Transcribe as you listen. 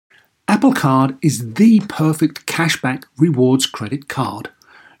Apple Card is the perfect cashback rewards credit card.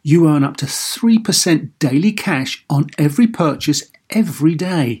 You earn up to 3% daily cash on every purchase every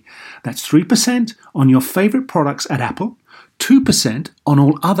day. That's 3% on your favorite products at Apple, 2% on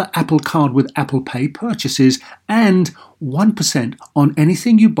all other Apple Card with Apple Pay purchases, and 1% on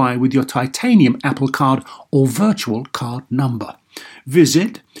anything you buy with your titanium Apple Card or virtual card number.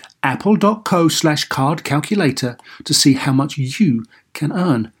 Visit apple.co/card calculator to see how much you can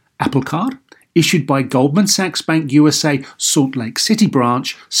earn. Apple Card, issued by Goldman Sachs Bank USA Salt Lake City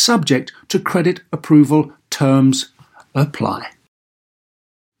branch, subject to credit approval. Terms apply.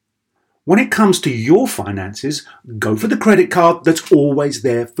 When it comes to your finances, go for the credit card that's always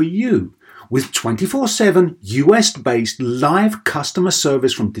there for you. With 24/7 US-based live customer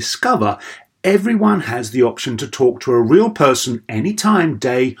service from Discover, everyone has the option to talk to a real person anytime,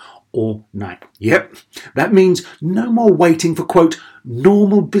 day or night. Yep, that means no more waiting for, quote,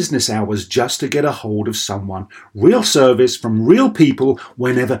 normal business hours just to get a hold of someone. Real service from real people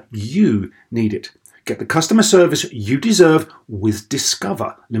whenever you need it. Get the customer service you deserve with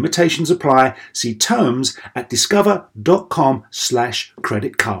Discover. Limitations apply. See terms at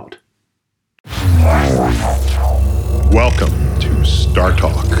discover.com/credit card. Welcome to Star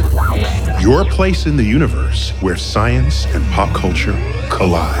Talk, your place in the universe where science and pop culture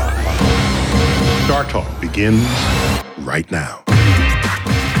collide. Star Talk begins right now.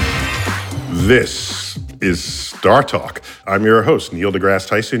 This is Star Talk. I'm your host, Neil deGrasse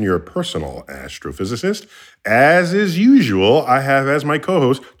Tyson, your personal astrophysicist. As is usual, I have as my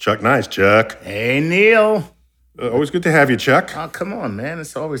co-host, Chuck Nice. Chuck. Hey, Neil. Always good to have you, Chuck. Oh, come on, man.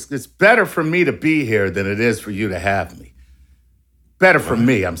 It's better for me to be here than it is for you to have me. Better for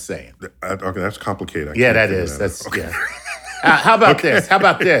me, I'm saying. Okay, that's complicated. Yeah, that is. That's okay. Yeah. How about this? How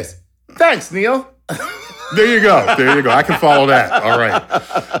about this? Thanks, Neil. There you go. I can follow that. All right.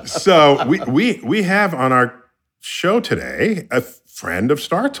 So we have on our show today a friend of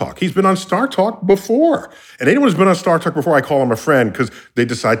Star Talk. He's been on Star Talk before. And anyone who's been on Star Talk before, I call him a friend because they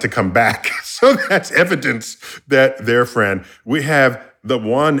decide to come back. So that's evidence that they're a friend. We have the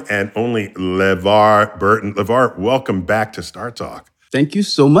one and only LeVar Burton. LeVar, welcome back to Star Talk. Thank you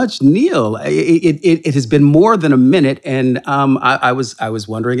so much, Neil. It has been more than a minute, and I was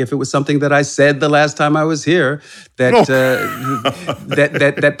wondering if it was something that I said the last time I was here that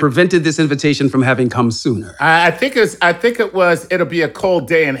that prevented this invitation from having come sooner. I think it was. It'll be a cold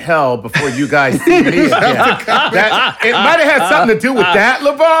day in hell before you guys see me again. It might have had something to do with that,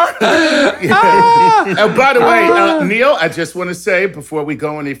 LeVar. And by the way, Neil, I just want to say before we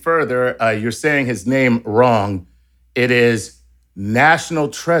go any further, you're saying his name wrong. It is National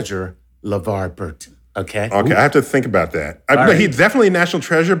Treasure LeVar Burton. Okay. Okay, I have to think about that. He's definitely a national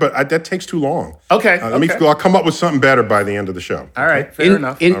treasure, but that takes too long. Okay. I'll come up with something better by the end of the show. All right, fair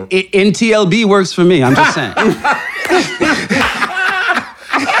enough. NTLB works for me. I'm just saying.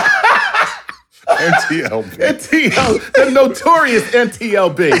 NTLB. The notorious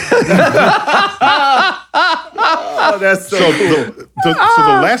NTLB. Oh, that's so cool. So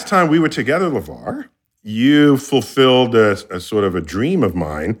the last time we were together, LeVar, you fulfilled a sort of a dream of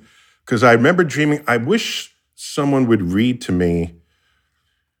mine, because I remember dreaming, I wish someone would read to me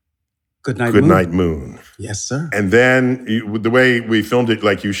Good Night Moon. Yes, sir. And then the way we filmed it,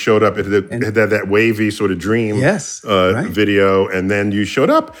 like you showed up, it had that wavy sort of dream video, and then you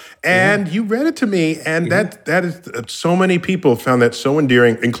showed up and you read it to me, and that is so many people found that so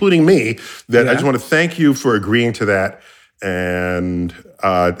endearing, including me, that I just want to thank you for agreeing to that, and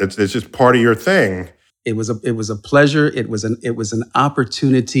it's just part of your thing. It was a pleasure. It was an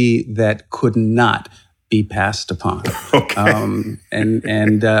opportunity that could not be passed upon. Okay.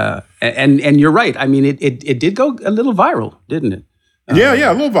 And you're right. I mean, it did go a little viral, didn't it? A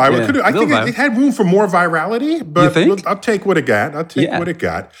little viral. Yeah, I think it had room for more virality, but you think? I'll take what it got. What it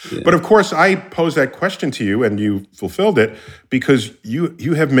got. Yeah. But of course, I posed that question to you, and you fulfilled it because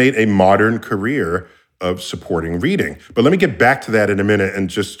you have made a modern career of supporting reading. But let me get back to that in a minute, and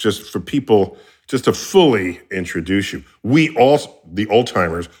just for people, just to fully introduce you. We all, the old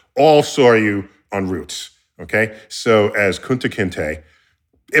timers, all saw you on Roots. Okay, so as Kunta Kinte.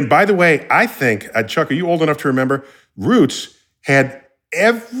 And by the way, I think, Chuck, are you old enough to remember? Roots had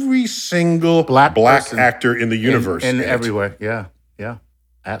every single black actor in the universe. And everywhere, yeah,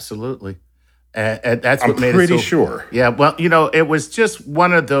 absolutely. And that's what made it so... I'm pretty sure. Yeah, well, it was just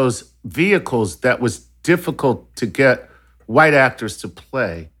one of those vehicles that was difficult to get white actors to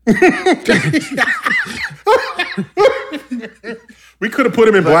play. We could have put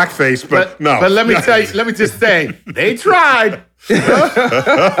him in blackface, but no. But let me tell you, let me just say, they tried.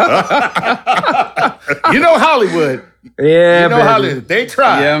 Hollywood. Yeah, Hollywood. They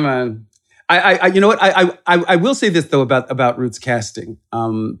tried. Yeah, man. You know what? I will say this though about Roots casting,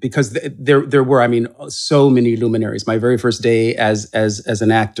 because there were, so many luminaries. My very first day as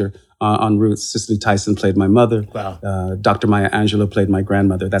an actor on Roots, Cicely Tyson played my mother. Wow. Dr. Maya Angelou played my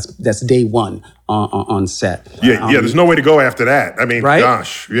grandmother. That's day one on set. Yeah, there's no way to go after that. I mean, right?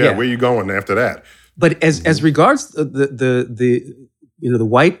 gosh, where are you going after that? But as regards the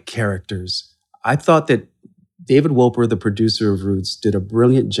white characters, I thought that David Wolper, the producer of Roots, did a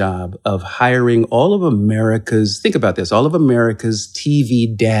brilliant job of hiring all of America's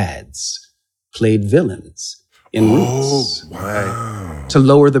TV dads played villains in Roots. Wow. To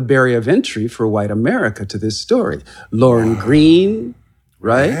lower the barrier of entry for white America to this story. Lauren Green,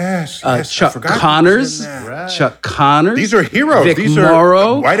 right? Yes, Chuck Connors. Chuck Connors. These are heroes. Vic These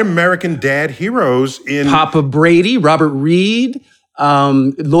Morrow, are white American dad heroes in Papa Brady, Robert Reed,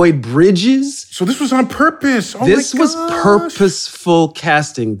 Lloyd Bridges. So this was on purpose. This was purposeful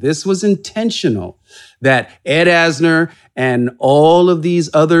casting. This was intentional. That Ed Asner and all of these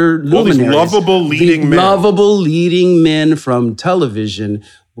other luminaries, these lovable leading men from television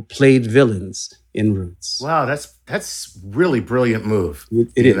played villains in Roots. Wow, that's really brilliant move.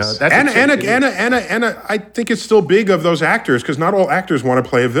 It is. And I think it's still big of those actors because not all actors want to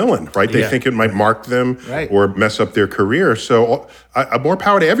play a villain, right? They think it might mark them or mess up their career. So more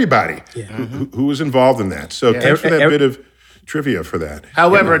power to everybody who was involved in that. So thanks for that bit of trivia for that.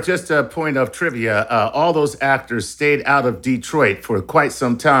 However, just a point of trivia, all those actors stayed out of Detroit for quite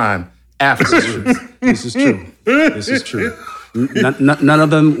some time after Roots. This is true. None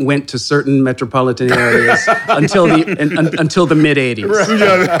of them went to certain metropolitan areas until the mid '80s. Right.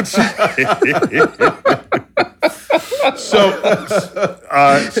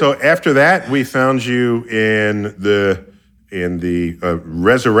 Yeah, so after that, we found you in the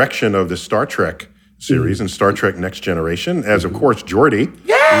resurrection of the Star Trek series and Star Trek Next Generation as, of course, Geordi.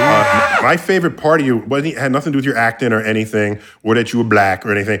 Yeah! My favorite part of you had nothing to do with your acting or anything, or that you were black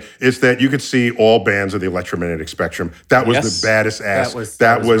or anything. It's that you could see all bands of the electromagnetic spectrum. That was the baddest ass.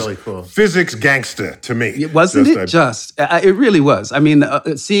 That was really cool. Physics gangster to me. It really was. I mean,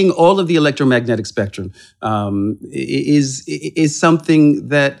 seeing all of the electromagnetic spectrum is something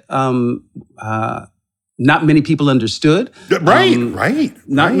that not many people understood. Right.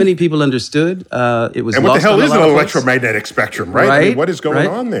 Not many people understood. It was. And what the hell is an electromagnetic spectrum, right? I mean, what is going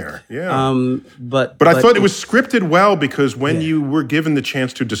on there? Yeah. But I thought it was scripted well because when you were given the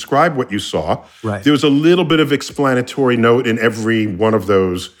chance to describe what you saw, there was a little bit of explanatory note in every one of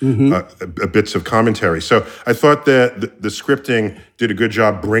those bits of commentary. So I thought that the scripting did a good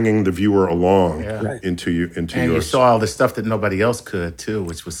job bringing the viewer along into yours. And you saw all the stuff that nobody else could too,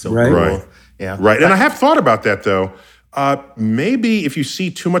 which was so cool. Right. Yeah. Right. And I have thought about that, though. Maybe if you see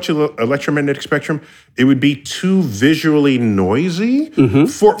too much electromagnetic spectrum, it would be too visually noisy.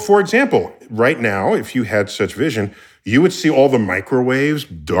 For example, right now, if you had such vision, you would see all the microwaves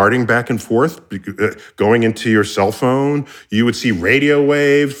darting back and forth, going into your cell phone. You would see radio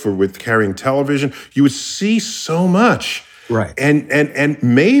waves with carrying television. You would see so much. Right. And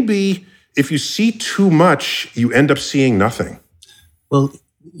maybe if you see too much, you end up seeing nothing. Well,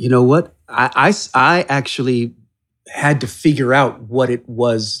 you know what? I actually had to figure out what it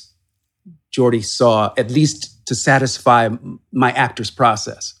was Geordi saw, at least to satisfy my actor's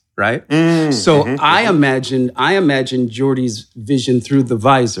process, right? I imagined Geordi's vision through the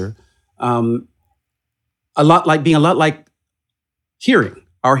visor, a lot like hearing.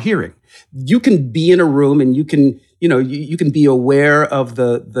 You can be in a room and you can be aware of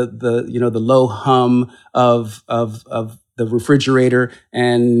the low hum of the refrigerator,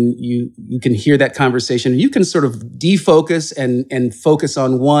 and you can hear that conversation. You can sort of defocus and focus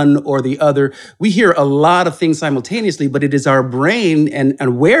on one or the other. We hear a lot of things simultaneously, but it is our brain and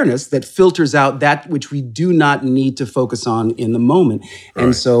awareness that filters out that which we do not need to focus on in the moment. Right.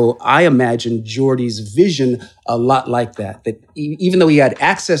 And so I imagine Geordi's vision a lot like that even though he had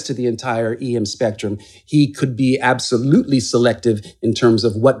access to the entire EM spectrum, he could be absolutely selective in terms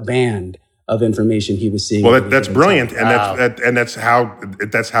of what band of information he was seeing. Well, that's brilliant, and that's how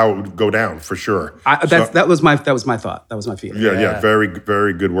it would go down for sure. That was my thought. That was my feeling. Yeah, very,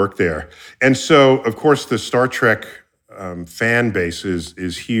 very good work there. And so, of course, the Star Trek fan base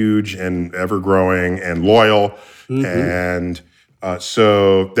is huge and ever growing and loyal, and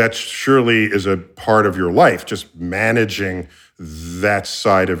so that surely is a part of your life, just managing that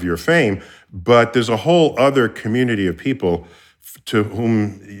side of your fame. But there's a whole other community of people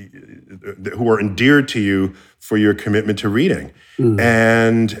who are endeared to you for your commitment to reading.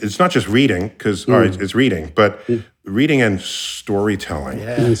 And it's not just reading, because it's reading, but reading and storytelling.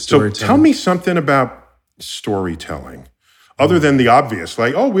 Yeah. So tell me something about storytelling. other than the obvious,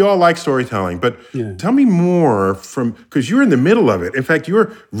 like, oh, we all like storytelling. But tell me more because you're in the middle of it. In fact, you're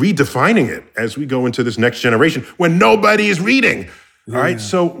redefining it as we go into this next generation when nobody is reading. All right.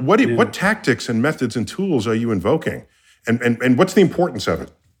 So what tactics and methods and tools are you invoking? And what's the importance of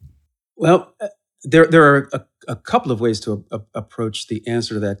it? Well, there are a couple of ways to approach the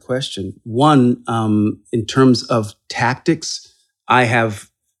answer to that question. One, in terms of tactics, I have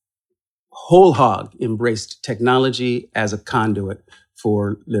whole hog embraced technology as a conduit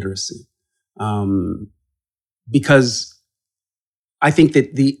for literacy. Because I think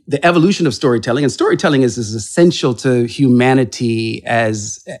that the evolution of storytelling, and storytelling is as essential to humanity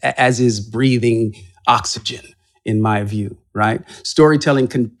as is breathing oxygen, in my view, right? Storytelling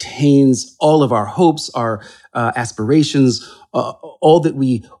contains all of our hopes, our aspirations, all that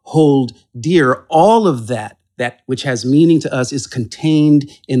we hold dear. All of that which has meaning to us is contained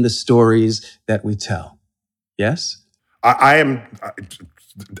in the stories that we tell. Yes? I'm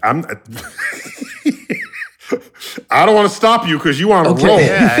I don't want to stop you because you are on a roll.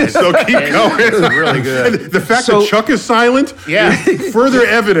 Yeah, so keep going. This is really good. The fact that Chuck is silent, is further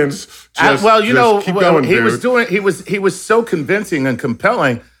evidence. Keep going, he dude. He was so convincing and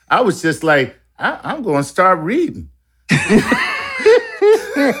compelling. I was just like, I'm going to start reading.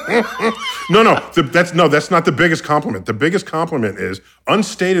 That's not the biggest compliment. The biggest compliment is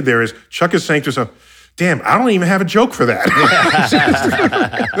unstated. There is Chuck is saying to himself, damn, I don't even have a joke for that.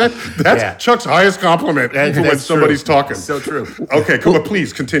 That's Chuck's highest compliment when somebody's talking. So true. Okay, come on,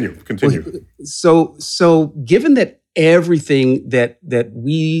 please continue. So given that everything that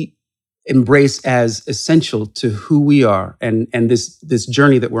we embrace as essential to who we are and this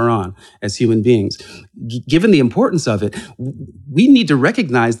journey that we're on as human beings, given the importance of it, we need to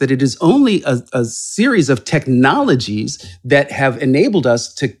recognize that it is only a series of technologies that have enabled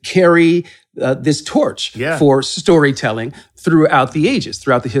us to carry this torch for storytelling throughout the ages,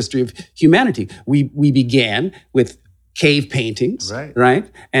 throughout the history of humanity. We began with cave paintings,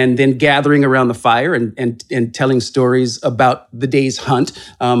 right? And then gathering around the fire and telling stories about the day's hunt.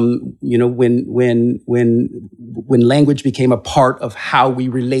 When language became a part of how we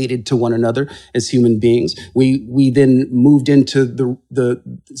related to one another as human beings, we then moved into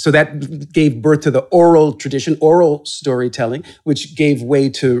so that gave birth to the oral tradition, oral storytelling, which gave way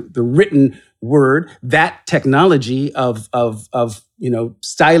to the written word. That technology of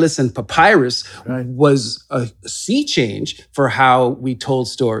stylus and papyrus was a sea change for how we told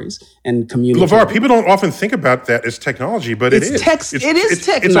stories and communicated. LeVar, people don't often think about that as technology, but it is technology.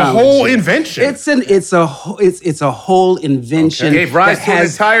 It's a whole invention. It's a whole invention. Okay. Gave rise to an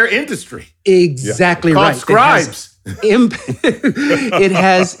entire industry. Exactly right. Scribes. It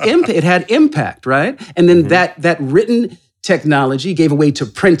had impact, right? And then that written technology gave way to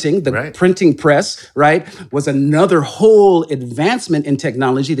printing. The printing press, was another whole advancement in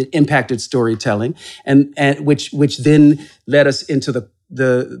technology that impacted storytelling, and which then led us into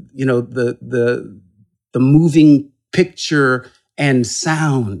the moving picture and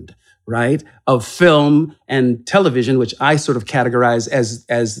sound, of film and television, which I sort of categorize as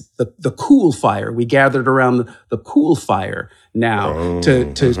the cool fire. We gathered around the cool fire now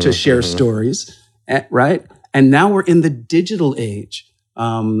to share stories, right? And now we're in the digital age,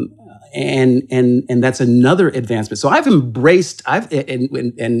 and that's another advancement. So I've embraced.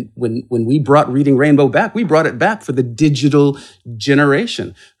 When we brought Reading Rainbow back, we brought it back for the digital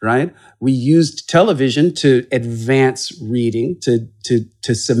generation, right? We used television to advance reading,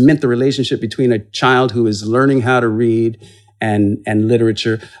 to cement the relationship between a child who is learning how to read and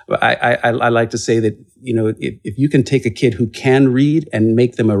literature. I like to say that if you can take a kid who can read and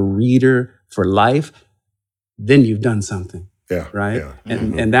make them a reader for life, then you've done something, right? Yeah.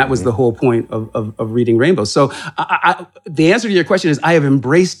 And that was the whole point of Reading Rainbow. So the answer to your question is I have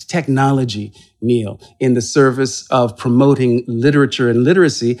embraced technology, Neil, in the service of promoting literature and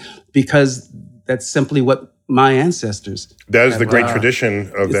literacy because that's simply what my ancestors. That is the great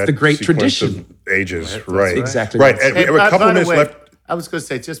tradition of that. The great tradition of ages, right? Exactly. Right. And we have a couple minutes left. I was going to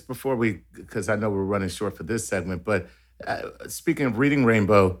say just before because I know we're running short for this segment, but speaking of Reading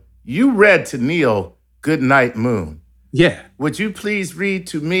Rainbow, you read to Neil Good Night Moon. Yeah. Would you please read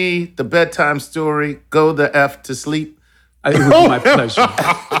to me the bedtime story, Go the F to Sleep? It would be my pleasure.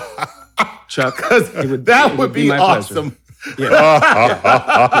 Chuck, that would be awesome.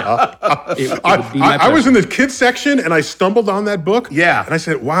 I was in the kids section and I stumbled on that book. Yeah. And I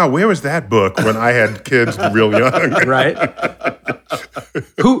said, wow, where was that book when I had kids real young? Right.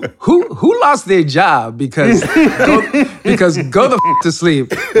 Who lost their job because Go the to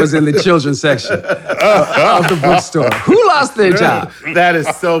Sleep was in the children's section of the bookstore? Who lost their job? That is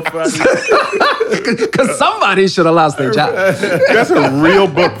so funny. Because somebody should have lost their job. That's a real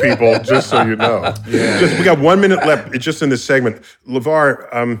book, people, just so you know. Yeah. We got 1 minute left just in this segment.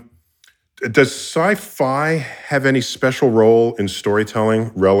 LeVar, does sci-fi have any special role in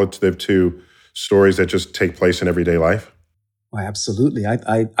storytelling relative to stories that just take place in everyday life? Well, absolutely.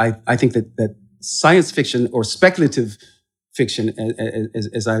 I think that science fiction or speculative fiction,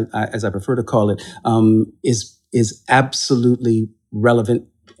 as I prefer to call it, is absolutely relevant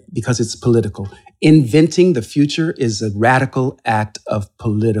because it's political. Inventing the future is a radical act of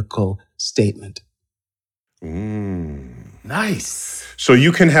political statement. Nice. So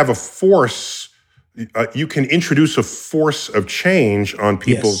you can have a force, you can introduce a force of change on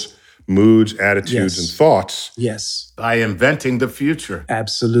people's moods, attitudes, and thoughts. Yes. By inventing the future.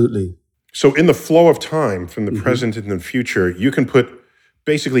 Absolutely. So in the flow of time from the present and the future, you can put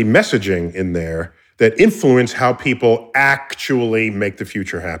basically messaging in there that influence how people actually make the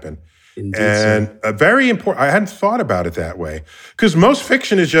future happen. Indeed, and a very important, I hadn't thought about it that way. Because most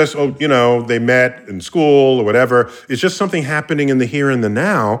fiction is just, they met in school or whatever. It's just something happening in the here and the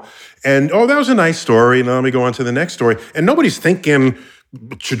now. And, that was a nice story. Now let me go on to the next story. And nobody's thinking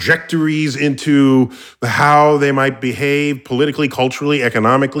trajectories into how they might behave politically, culturally,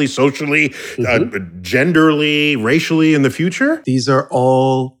 economically, socially, genderly, racially in the future. These are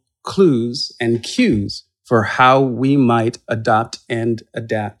all clues and cues for how we might adopt and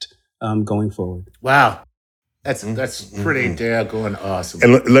adapt going forward. Wow. That's pretty daggone awesome.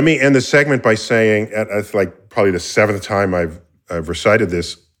 And let me end the segment by saying, it's like probably the 7th time I've recited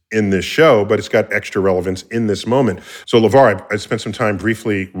this in this show, but it's got extra relevance in this moment. So LeVar, I spent some time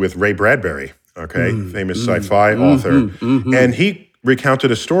briefly with Ray Bradbury, famous sci-fi author, and he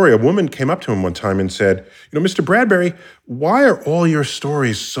recounted a story. A woman came up to him one time and said, Mr. Bradbury, why are all your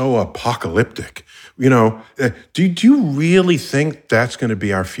stories so apocalyptic? Do you really think that's going to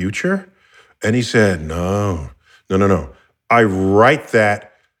be our future? And he said, no. I write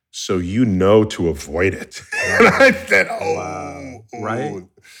that so to avoid it. And I said, right?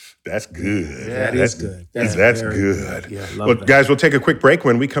 That's good. Yeah, that's good. That's good. Good. Yeah, Well, guys, we'll take a quick break.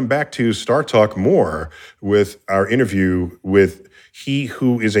 When we come back to Star Talk more with our interview with he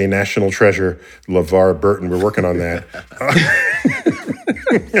who is a national treasure, LeVar Burton. We're working on that.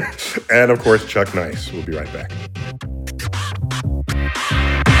 And, of course, Chuck Nice. We'll be right back.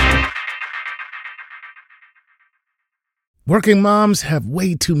 Working moms have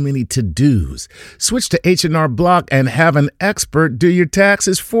way too many to-dos. Switch to H&R Block and have an expert do your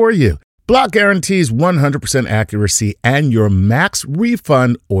taxes for you. Block guarantees 100% accuracy and your max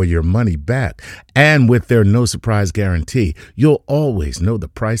refund or your money back. And with their no surprise guarantee, you'll always know the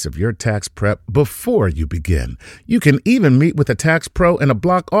price of your tax prep before you begin. You can even meet with a tax pro in a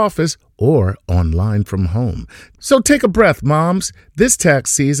Block office or online from home. So take a breath, moms. This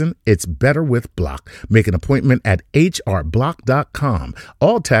tax season, it's better with Block. Make an appointment at hrblock.com.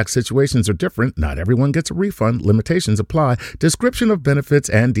 All tax situations are different. Not everyone gets a refund. Limitations apply. Description of benefits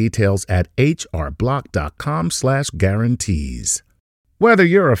and details at hrblock.com/guarantees. Whether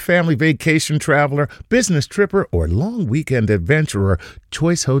you're a family vacation traveler, business tripper, or long weekend adventurer,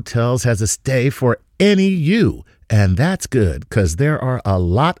 Choice Hotels has a stay for any you. And that's good, because there are a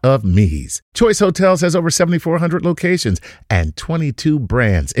lot of me's. Choice Hotels has over 7,400 locations and 22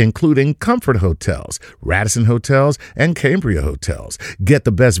 brands, including Comfort Hotels, Radisson Hotels, and Cambria Hotels. Get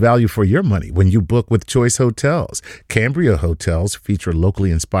the best value for your money when you book with Choice Hotels. Cambria Hotels feature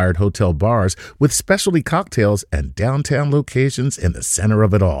locally inspired hotel bars with specialty cocktails and downtown locations in the center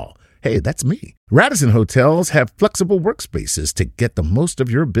of it all. Hey, that's me. Radisson Hotels have flexible workspaces to get the most of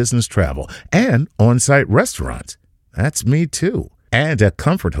your business travel and on-site restaurants. That's me too. And at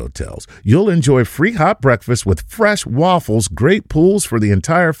Comfort Hotels, you'll enjoy free hot breakfast with fresh waffles, great pools for the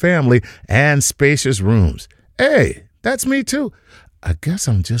entire family, and spacious rooms. Hey, that's me too. I guess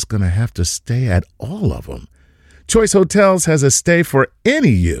I'm just going to have to stay at all of them. Choice Hotels has a stay for any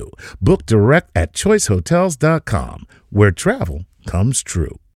you. Book direct at choicehotels.com, where travel comes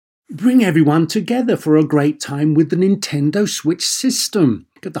true. Bring everyone together for a great time with the Nintendo Switch system.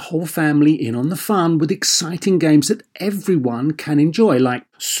 Get the whole family in on the fun with exciting games that everyone can enjoy, like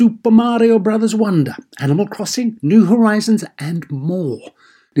Super Mario Bros. Wonder, Animal Crossing, New Horizons, and more.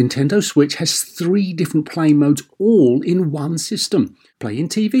 Nintendo Switch has 3 different play modes all in one system. Play in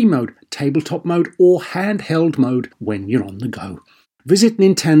TV mode, tabletop mode, or handheld mode when you're on the go. Visit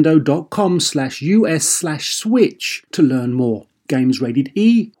nintendo.com/US/Switch to learn more. Games rated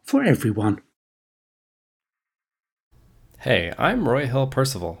E for everyone. Hey, I'm Roy Hill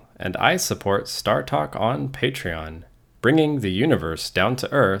Percival, and I support Star Talk on Patreon. Bringing the universe down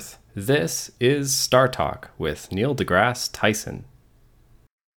to Earth, this is Star Talk with Neil deGrasse Tyson.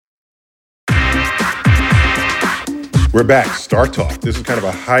 We're back, Star Talk. This is kind of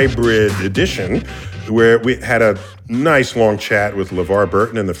a hybrid edition where we had a nice long chat with LeVar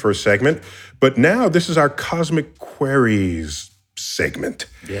Burton in the first segment, but now this is our Cosmic Queries segment.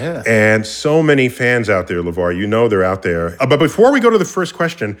 Yeah. And so many fans out there, LeVar, you know they're out there. But before we go to the first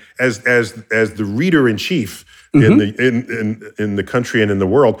question, as the reader-in-chief in the country and in the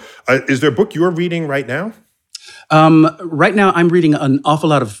world, is there a book you're reading right now? Right now, I'm reading an awful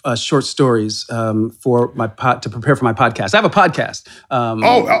lot of short stories for my to prepare for my podcast. I have a podcast.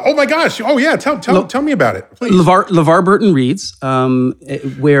 Oh my gosh! Oh yeah, tell me about it, please. LeVar Burton Reads,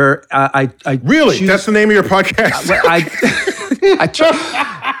 where I really that's the name of your podcast.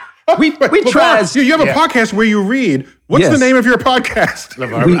 We try. You have a podcast where you read. What's the name of your podcast?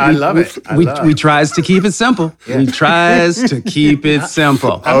 I love it. We tries to keep it simple. Yeah. We tries to keep it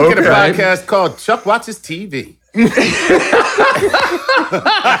simple. I'm looking at a podcast called Chuck Watches TV. All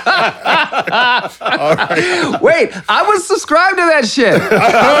right. Wait, I would subscribe to that shit.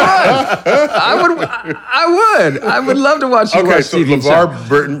 I would love to watch you watch TV. LeVar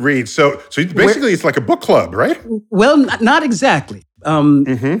Burton Reads. So basically, it's like a book club, right? Well, not exactly.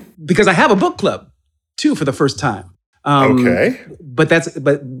 Because I have a book club too for the first time. Okay. But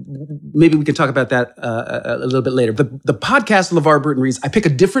maybe we can talk about that a little bit later. The podcast LeVar Burton Reads, I pick a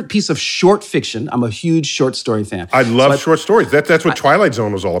different piece of short fiction. I'm a huge short story fan. I love short stories. That's what Twilight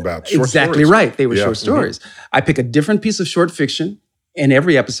Zone was all about. Short exactly stories. Right. They were short stories. I pick a different piece of short fiction in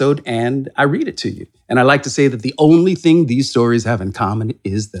every episode and I read it to you. And I like to say that the only thing these stories have in common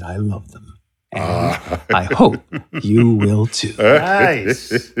is that I love them. And I hope you will too.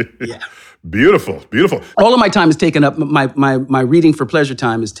 Nice. Yeah. Beautiful. All of my time is taken up. My reading for pleasure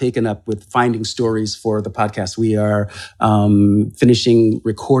time is taken up with finding stories for the podcast. We are finishing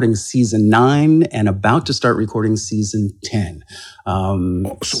recording season 9 and about to start recording season 10. Oh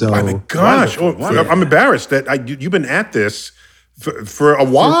my gosh! I'm embarrassed that you've been at this for a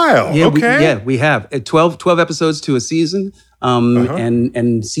while. We have 12 episodes to a season.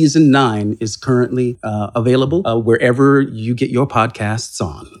 And season 9 is currently available wherever you get your podcasts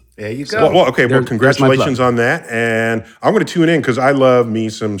on. There you go. Well, congratulations on that. And I'm going to tune in because I love me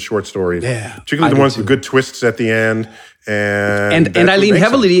some short stories. Yeah, particularly the ones with good twists at the end. And I lean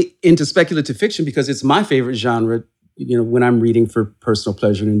heavily into speculative fiction because it's my favorite genre, when I'm reading for personal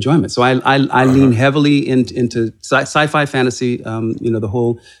pleasure and enjoyment. So I lean heavily into sci-fi, fantasy, the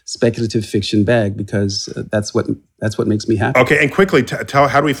whole speculative fiction bag because that's what makes me happy. Okay, and quickly, tell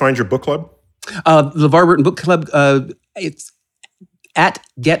how do we find your book club? LeVar Burton Book Club, it's at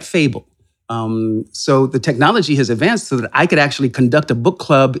Get Fable. So the technology has advanced so that I could actually conduct a book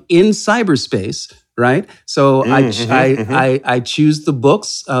club in cyberspace, right? So I choose the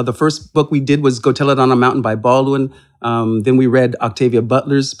books. The first book we did was Go Tell It on a Mountain by Baldwin. Then we read Octavia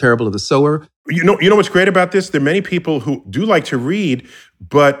Butler's Parable of the Sower. You know what's great about this? There are many people who do like to read,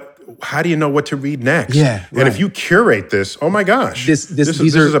 but how do you know what to read next? Yeah, and if you curate this, oh my gosh, this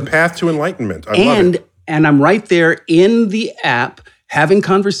is a path to enlightenment. I love it. And I'm right there in the app, having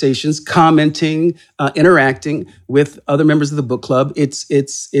conversations, commenting, interacting with other members of the book club. It's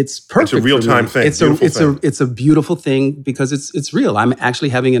perfect. It's a real-time thing. It's a beautiful thing because it's real. I'm actually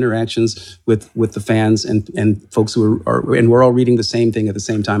having interactions with the fans and folks who are and we're all reading the same thing at the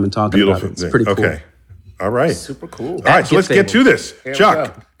same time and talking about it. It's pretty cool. Okay. All right. Super cool. All right, so let's get to this.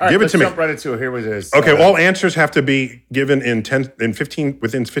 Chuck, give it to me. Jump right into it. Here it is. Okay, all answers have to be given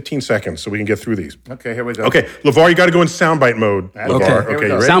within 15 seconds so we can get through these. Okay, here we go. Okay, LeVar, you got to go in soundbite mode. Okay, you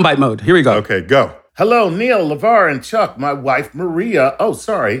ready? Soundbite mode. Here we go. Okay, go. Hello, Neil, LeVar, and Chuck. My wife, Maria. Oh,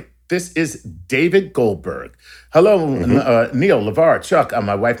 sorry. This is David Goldberg. Hello, Neil, LeVar, Chuck.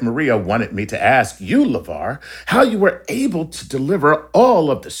 My wife, Maria, wanted me to ask you, LeVar, how you were able to deliver all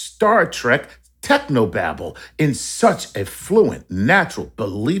of the Star Trek technobabble in such a fluent, natural,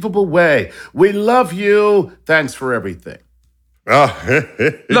 believable way. We love you. Thanks for everything.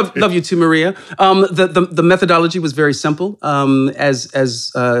 Love you too, Maria. The methodology was very simple. As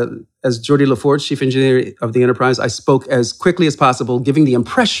Geordi LaForge, chief engineer of the Enterprise, I spoke as quickly as possible, giving the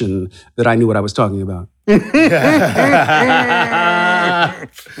impression that I knew what I was talking about. Wow,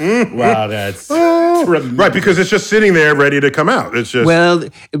 that's tremendous. Right, because it's just sitting there ready to come out. It's just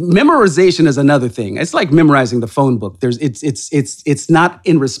memorization is another thing. It's like memorizing the phone book. It's not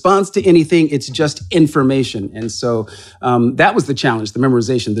in response to anything. It's just information, and so that was the challenge: the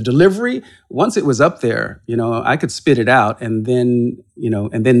memorization, the delivery. Once it was up there, I could spit it out, and then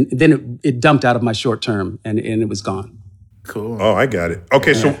it dumped out of my short term, and it was gone. Cool. Oh, I got it.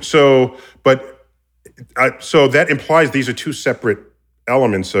 Okay, Yeah. so that implies these are two separate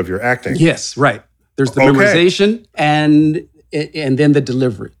elements of your acting. Yes, right. There's the memorization and then the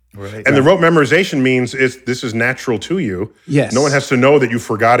delivery. Right. And the rote memorization means this is natural to you. Yes. No one has to know that you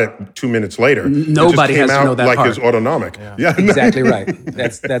forgot it 2 minutes later. Nobody has to know that like part. It's autonomic. Yeah. Exactly right.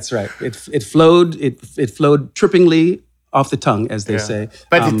 That's right. It flowed trippingly off the tongue, as they say.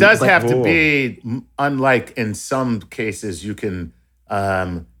 But it does have to be, unlike in some cases, you can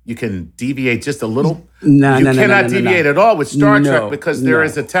deviate just a little. You cannot deviate at all with Star Trek because there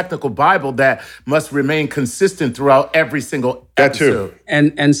is a technical Bible that must remain consistent throughout every single episode. That too.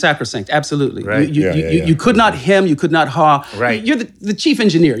 And sacrosanct, absolutely. Right. You could not hem, you could not haw. Right. You're the chief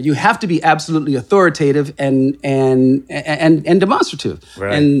engineer. You have to be absolutely authoritative and demonstrative.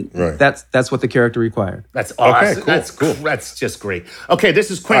 Right. And that's what the character required. That's awesome. Okay, cool. That's cool. That's just great. Okay, this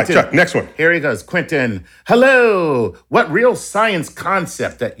is Quentin. All right, Chuck, next one. Here he goes. Quentin, hello. What real science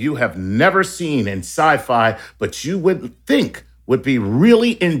concept that you have never seen in sci-fi, but you would think would be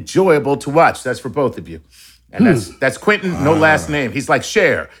really enjoyable to watch? That's for both of you. And that's Quentin, no last name. He's like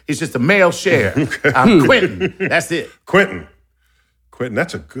Cher. He's just a male Cher. I'm Quentin. That's it. Quentin,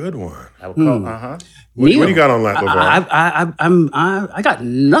 that's a good one. I would call, What do you got on that, LeVar? I got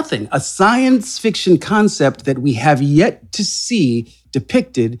nothing. A science fiction concept that we have yet to see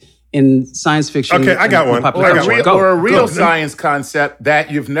depicted in science fiction. Okay, I got one. Or a real science concept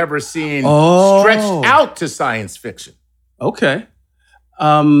that you've never seen stretched out to science fiction. Okay.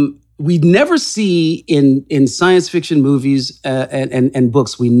 We never see in science fiction movies and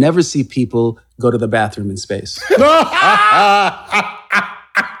books, we never see people go to the bathroom in space.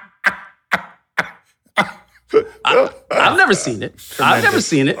 I've never seen it. I've never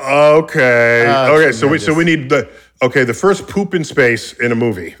seen it. Okay. So we need the first poop in space in a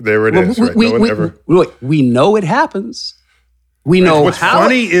movie. There it is. We know it happens. We know what's how.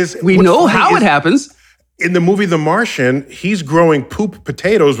 Funny is we know how it happens. In the movie The Martian, he's growing poop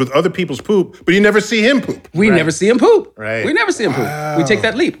potatoes with other people's poop, but you never see him poop. We never see him poop. Right. We never see him poop. We take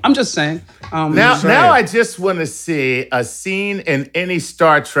that leap. I'm just saying. Now I just want to see a scene in any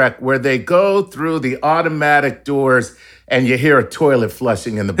Star Trek where they go through the automatic doors and you hear a toilet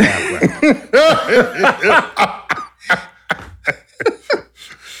flushing in the background.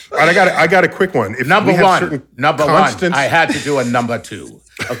 All right, I got a quick one. If number one, constants, I had to do a number two.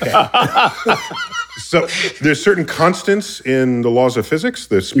 Okay. So there's certain constants in the laws of physics.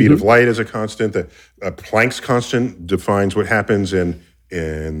 The speed of light is a constant. The Planck's constant defines what happens in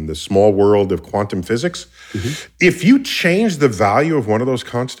the small world of quantum physics. If you change the value of one of those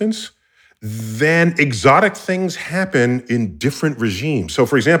constants, then exotic things happen in different regimes. So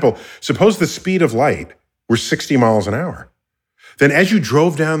for example, suppose the speed of light were 60 miles an hour. Then as you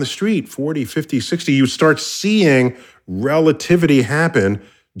drove down the street, 40, 50, 60, you start seeing relativity happen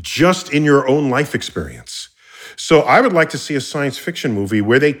just in your own life experience. So I would like to see a science fiction movie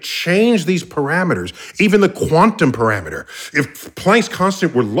where they change these parameters, even the quantum parameter. If Planck's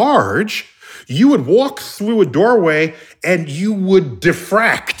constant were large, you would walk through a doorway and you would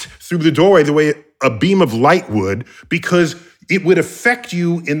diffract through the doorway the way a beam of light would, because it would affect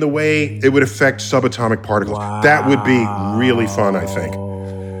you in the way it would affect subatomic particles. Wow. That would be really fun, I think.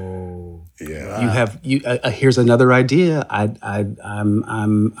 Yeah. Here's another idea.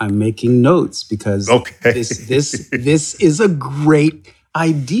 I'm making notes because this is a great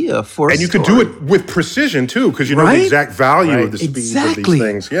idea for a and you story. could do it with precision too, because you know the exact value of the speed of these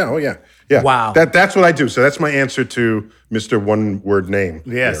things. Yeah. Wow. That's what I do. So that's my answer to Mr. One Word Name.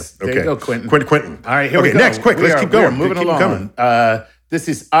 Yes. There you go, Quentin. Quentin. All right, here we go. Next, quick. Let's keep going. Moving keep along. This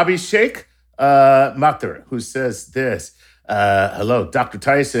is Abhishek Mathur, who says this. Hello, Dr.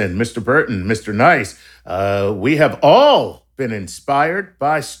 Tyson, Mr. Burton, Mr. Nice. We have all been inspired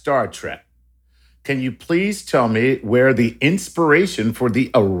by Star Trek. Can you please tell me where the inspiration for the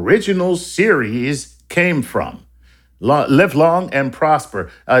original series came from? Live long and prosper.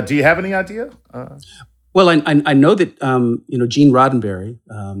 Do you have any idea? Well, I know that Gene Roddenberry,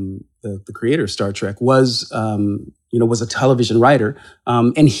 the creator of Star Trek, was a television writer,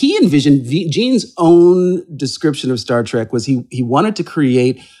 and he envisioned Gene's own description of Star Trek was he wanted to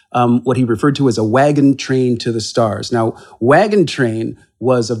create what he referred to as a wagon train to the stars. Now, wagon train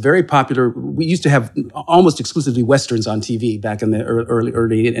was a very popular. We used to have almost exclusively westerns on TV back in the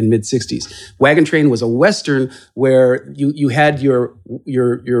early and mid 60s. Wagon Train was a western where you had your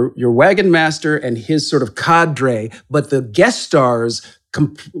wagon master and his sort of cadre, but the guest stars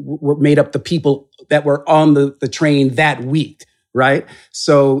were made up the people that were on the train that week, right?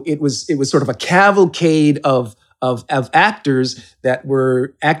 So it was sort of a cavalcade of actors that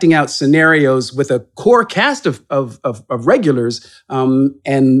were acting out scenarios with a core cast of regulars,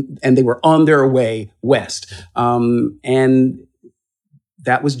 and they were on their way west. And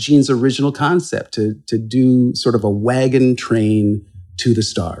that was Gene's original concept, to do sort of a wagon train to the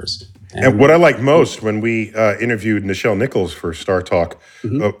stars. And what I like most when we interviewed Nichelle Nichols for Star Talk,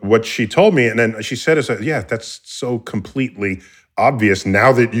 what she told me, and then she said, that's so completely obvious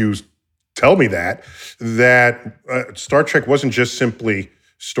now that you tell me that Star Trek wasn't just simply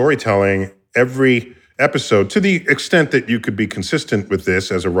storytelling. Every episode, to the extent that you could be consistent with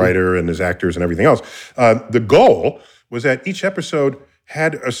this as a writer and as actors and everything else, the goal was that each episode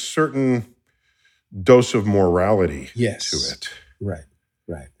had a certain dose of morality to it. Right.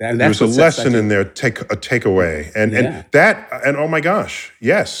 And there was a lesson in there, a takeaway. And oh my gosh,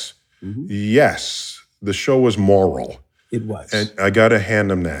 yes, the show was moral. It was. And I got to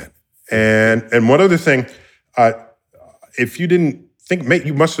hand them that. And one other thing, if you didn't think, mate,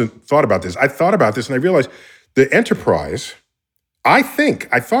 you must have thought about this. I thought about this and I realized the Enterprise, I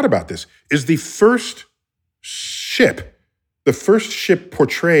thought about this, is the first ship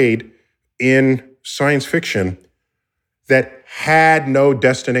portrayed in science fiction that had no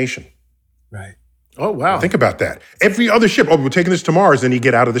destination. Right. Oh, wow. Think about that. Every other ship, we're taking this to Mars, then you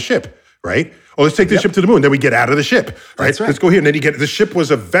get out of the ship, right? Oh, let's take this ship to the moon, then we get out of the ship, right? That's right. Let's go here, and then the ship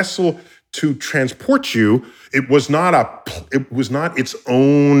was a vessel to transport you. It was not its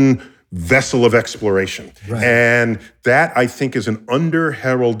own vessel of exploration. Right. And that, I think, is an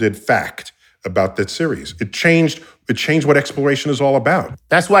under-heralded fact about that series. It changed what exploration is all about.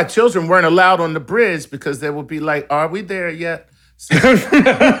 That's why children weren't allowed on the bridge, because they would be like, are we there yet? Okay.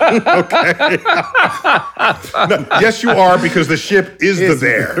 No, yes, you are, because the ship is the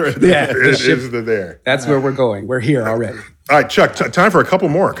there. Yeah, it is the there. That's where we're going. We're here already. All right, Chuck, time for a couple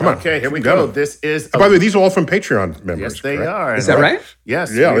more. Come on. Okay, here we go. This is... By the way, these are all from Patreon members. Yes, they correct? are. Is that right?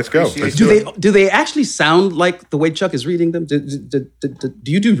 Yes. Yeah, let's go. Do they actually sound like the way Chuck is reading them? Do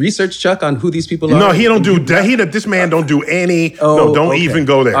you do research, Chuck, on who these people are? No, he don't do that. This man don't do any. Don't even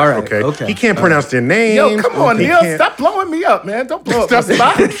go there. All right, okay. He can't pronounce their name. Yo, come on, Neil. Stop blowing me up, man. Don't blow up my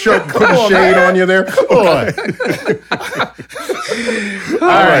spot. Put shade on you there. Come on. All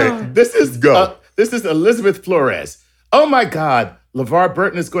right. This is Elizabeth Flores. Oh, my God. LeVar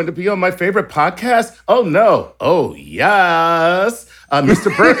Burton is going to be on my favorite podcast? Oh, no. Oh, yes.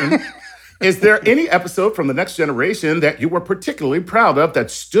 Mr. Burton, is there any episode from The Next Generation that you were particularly proud of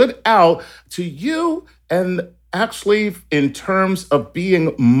that stood out to you, and actually in terms of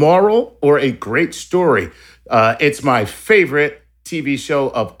being moral or a great story? It's my favorite TV show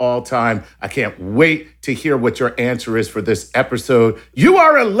of all time. I can't wait to hear what your answer is for this episode. You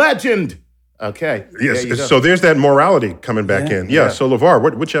are a legend. Okay. Yes. So there's that morality coming back in. Yeah. So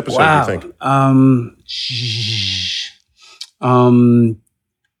LeVar, which episode do you think?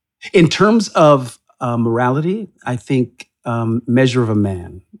 In terms of morality, I think Measure of a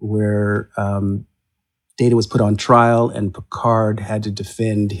Man, where Data was put on trial and Picard had to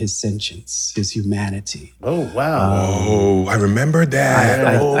defend his sentience, his humanity. Oh, wow. I remember that.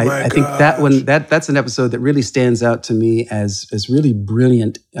 I think that one, that's an episode that really stands out to me as really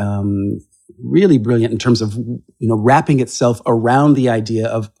brilliant. Really brilliant in terms of, wrapping itself around the idea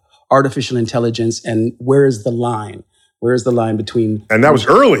of artificial intelligence and where is the line? Where is the line between... And that was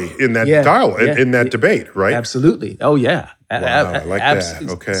early in that dialogue, in that debate, right? Absolutely. Oh, yeah. Wow, I like that.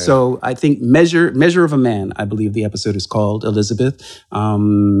 Okay. So I think Measure of a Man, I believe the episode is called, Elizabeth.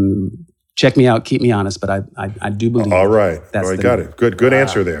 Check me out, keep me honest, but I do believe... All right. I got it. Good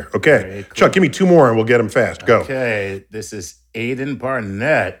answer there. Okay. Cool. Chuck, give me two more and we'll get them fast. Go. Okay. This is Aiden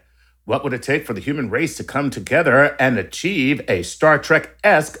Barnett. What would it take for the human race to come together and achieve a Star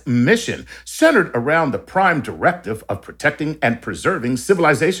Trek-esque mission centered around the prime directive of protecting and preserving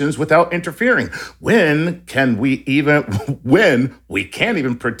civilizations without interfering? When we can't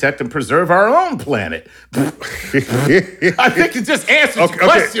even protect and preserve our own planet? I think you just answered the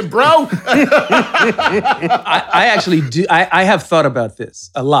question, bro. I actually do. I have thought about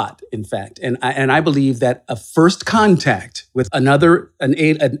this a lot, in fact, and I believe that a first contact with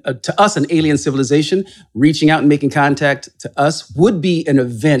to us, an alien civilization, reaching out and making contact to us would be an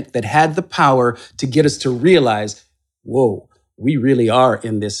event that had the power to get us to realize, whoa, we really are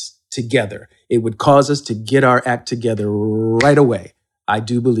in this together. It would cause us to get our act together right away. I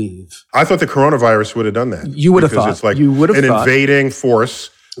do believe. I thought the coronavirus would have done that. You would have thought. It's like you would have an thought. Invading force.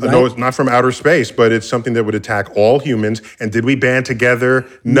 Right? No, it's not from outer space, but it's something that would attack all humans. And did we band together?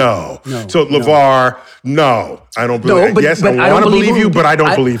 No. So LeVar, no. I don't believe it. Yes, I want to believe you, but I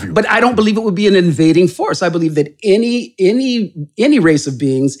don't believe you. But I don't believe it would be an invading force. I believe that any race of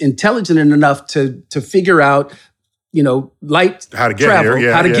beings intelligent enough to figure out, light how to get travel,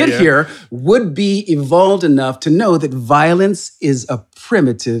 here, here, would be evolved enough to know that violence is a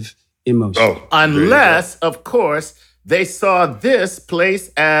primitive emotion. Unless, of course, they saw this place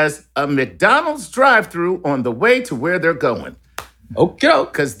as a McDonald's drive-thru on the way to where they're going. Okay.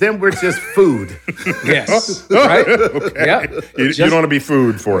 Because then we're just food. Yes. Right? Okay. Yeah. You don't want to be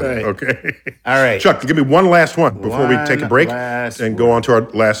food for them. Okay. All right. Chuck, give me one last one before we take a break and go on to our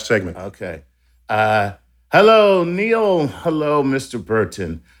last segment. Okay. Hello, Neil. Hello, Mr.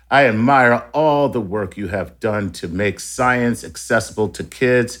 Burton. I admire all the work you have done to make science accessible to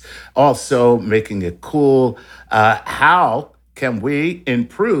kids, also making it cool. How can we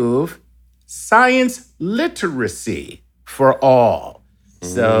improve science literacy for all?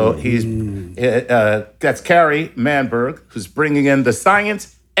 So that's Carrie Manberg, who's bringing in the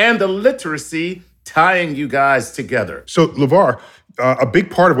science and the literacy, tying you guys together. So, LeVar, a big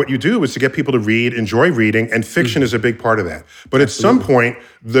part of what you do is to get people to read, enjoy reading, and fiction is a big part of that. But at some point,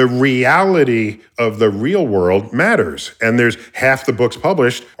 the reality of the real world matters. And there's half the books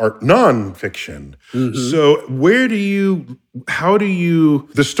published are nonfiction. So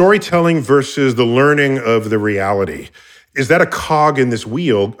the storytelling versus the learning of the reality, is that a cog in this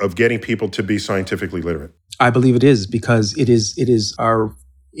wheel of getting people to be scientifically literate? I believe it is, because it is our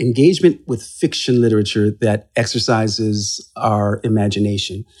engagement with fiction literature that exercises our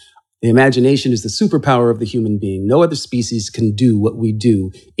imagination. The imagination is the superpower of the human being. No other species can do what we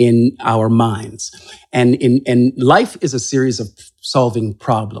do in our minds. And life is a series of solving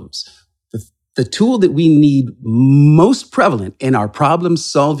problems. The tool that we need most prevalent in our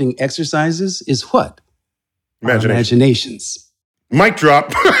problem-solving exercises is what? Our imaginations. Mic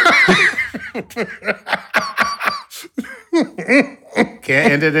drop.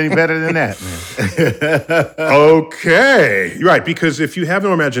 Can't end it any better than that, man. Okay. Right, because if you have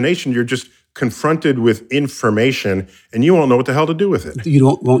no imagination, you're just confronted with information and you won't know what the hell to do with it.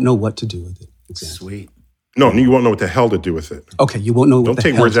 You won't know what to do with it. Exactly. Sweet. No, you won't know what the hell to do with it. Okay, you won't know what Don't the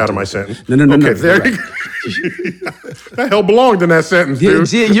take hell words to out do of my with sentence. it. No. Okay, there you go. The hell belonged in that sentence,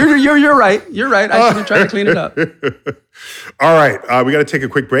 dude. You're right. You're right. I should have tried to clean it up. All right, we got to take a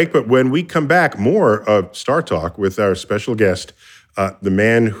quick break, but when we come back, more of Star Talk with our special guest, the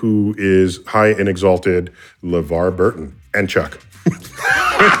man who is high and exalted, LeVar Burton, and Chuck.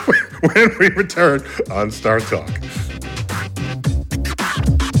 When we return on Star Talk.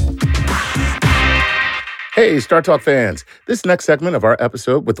 Hey, Star Talk fans. This next segment of our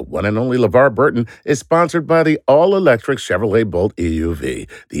episode with the one and only LeVar Burton is sponsored by the all-electric Chevrolet Bolt EUV,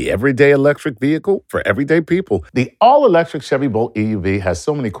 the everyday electric vehicle for everyday people. The all-electric Chevy Bolt EUV has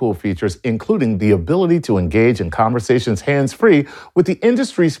so many cool features, including the ability to engage in conversations hands-free with the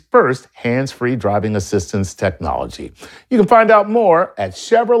industry's first hands-free driving assistance technology. You can find out more at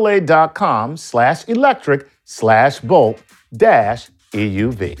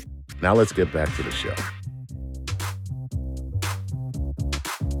Chevrolet.com/electric/Bolt-EUV. Now let's get back to the show.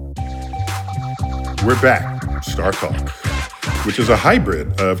 We're back, Star Talk, which is a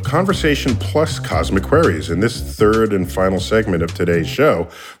hybrid of conversation plus cosmic queries in this third and final segment of today's show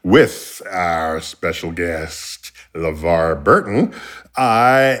with our special guest, LeVar Burton.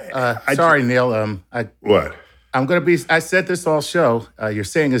 Sorry, Neil. What? I said this all show. You're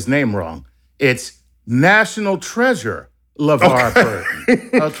saying his name wrong. It's National Treasure LeVar Burton.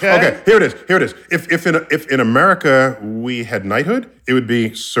 Okay, here it is. If in America we had knighthood, it would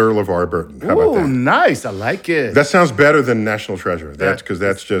be Sir LeVar Burton. How about that? Nice. I like it. That sounds better than National Treasure.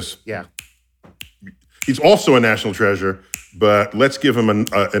 That's just... Yeah. He's also a national treasure, but let's give him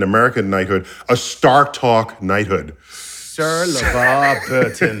an American knighthood, a Star Talk knighthood. Sir LeVar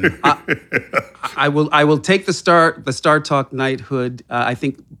Burton. I will take the Star Talk knighthood. I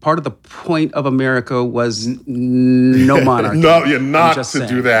think part of the point of America was no monarchy. No, you're not to saying.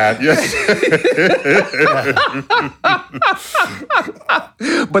 do that. Yes.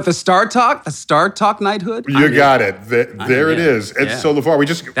 But the Star Talk knighthood. You got it. There it is. And so,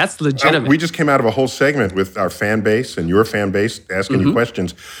 LeVar, that's legitimate. We just came out of a whole segment with our fan base and your fan base asking you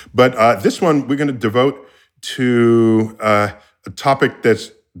questions. But this one we're going to devote to a topic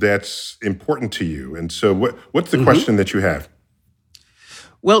that's important to you. And so what's the question that you have?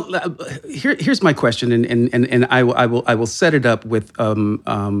 Well, here's my question, and I will set it up with a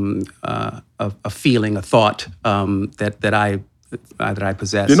feeling, a thought that I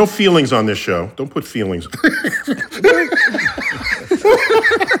possess. There are no feelings on this show. Don't put feelings.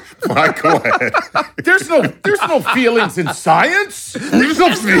 Fine, go ahead. There's no feelings in science. There's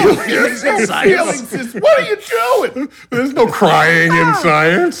no feelings in science. What are you doing? There's no crying in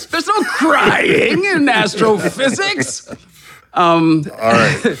science. There's no crying in astrophysics. All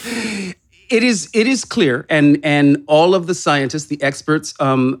right. It is clear, and all of the scientists, the experts,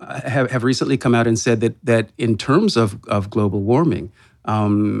 have recently come out and said that in terms of global warming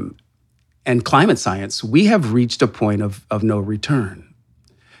and climate science, we have reached a point of no return.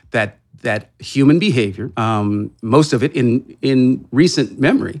 That that human behavior, most of it in recent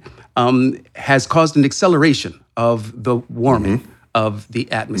memory, has caused an acceleration of the warming of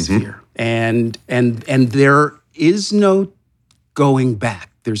the atmosphere. And there is no going back.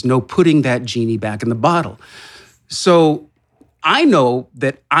 There's no putting that genie back in the bottle. So I know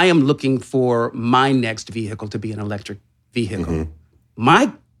that I am looking for my next vehicle to be an electric vehicle.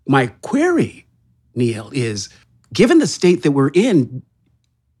 My query, Neil, is given the state that we're in,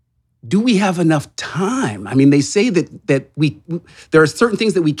 do we have enough time? I mean, they say that there are certain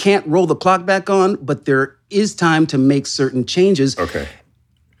things that we can't roll the clock back on, but there is time to make certain changes. Okay.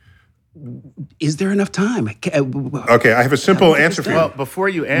 Is there enough time? Okay, I have a simple answer for you. Well, before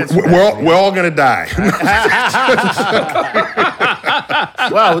you answer, we're all going to die.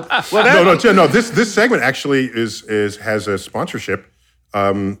 No. This segment actually has a sponsorship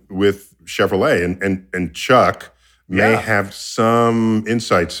with Chevrolet, and Chuck may have some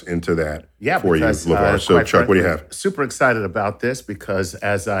insights into that for you, LeVar. So, Chuck, what do you have? Super excited about this because,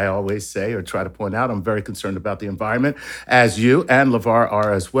 as I always say or try to point out, I'm very concerned about the environment, as you and LeVar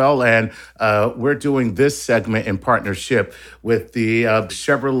are as well. And we're doing this segment in partnership with the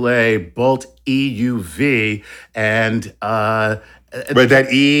Chevrolet Bolt EUV. And but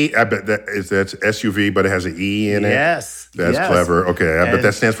that E, I bet that's SUV, but it has an E in it. Yes. That's clever. Okay, I bet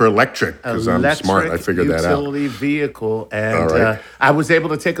that stands for electric because I'm smart. I figured that out. Utility vehicle. And I was able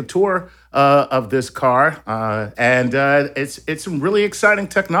to take a tour of this car, and it's some really exciting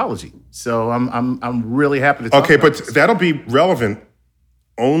technology. So I'm really happy to talk about but this. that'll be relevant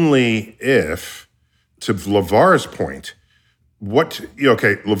only if, to LeVar's point,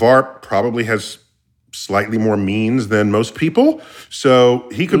 LeVar probably has slightly more means than most people. So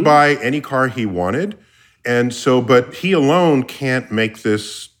he could buy any car he wanted. And so, but he alone can't make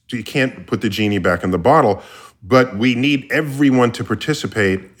this, he can't put the genie back in the bottle. But we need everyone to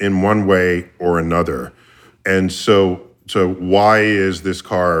participate in one way or another. And so why is this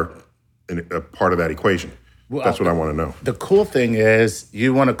car a part of that equation? Well, that's what I want to know. The cool thing is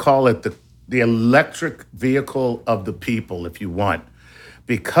you want to call it the electric vehicle of the people if you want,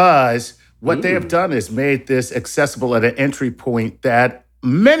 because what they have done is made this accessible at an entry point that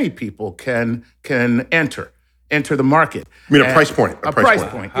many people can enter the market. I mean, a price point. A price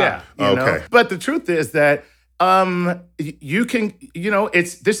point, yeah. You know? But the truth is that you can,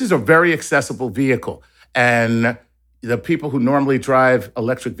 this is a very accessible vehicle. And the people who normally drive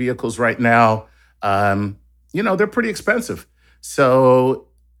electric vehicles right now, they're pretty expensive. So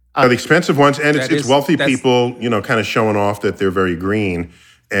the expensive ones, and it's wealthy people, kind of showing off that they're very green.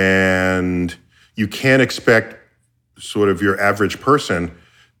 And you can't expect sort of your average person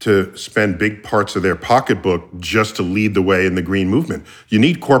to spend big parts of their pocketbook just to lead the way in the green movement. You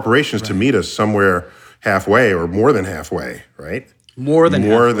need corporations to meet us somewhere halfway or more than halfway, right? More than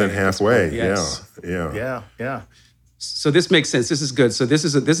halfway. Yes. Yeah. So this makes sense. This is good. So this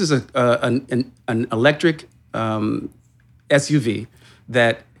is an electric SUV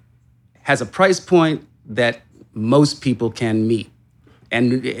that has a price point that most people can meet.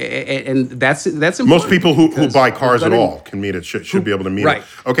 And that's important. Most people who buy cars at all can meet it, should be able to meet it.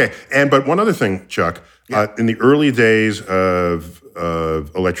 Okay, but one other thing, Chuck, in the early days of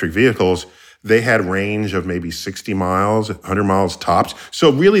electric vehicles, they had range of maybe 60 miles, 100 miles tops.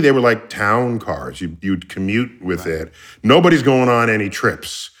 So really they were like town cars. You'd commute with it. Nobody's going on any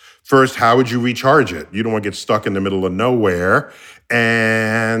trips. First, how would you recharge it? You don't want to get stuck in the middle of nowhere.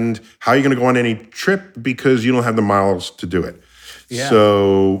 And how are you going to go on any trip because you don't have the miles to do it? Yeah.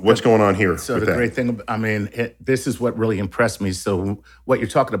 So what's going on here? So the great thing, this is what really impressed me. So what you're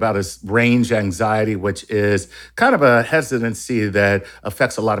talking about is range anxiety, which is kind of a hesitancy that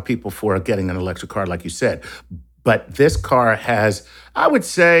affects a lot of people for getting an electric car, like you said. But this car has, I would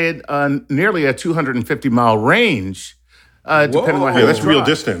say, nearly a 250-mile range. Depending on how that's real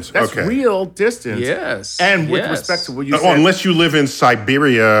distance. That's real distance. Yes. And with respect to what you said, unless you live in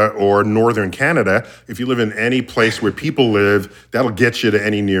Siberia or northern Canada, if you live in any place where people live, that'll get you to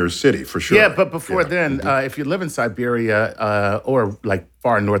any near city for sure. Yeah, but before then, if you live in Siberia or like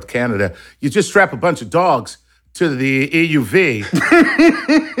far North Canada, you just strap a bunch of dogs to the EUV.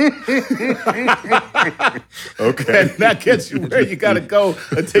 Okay. And that gets you where you got to go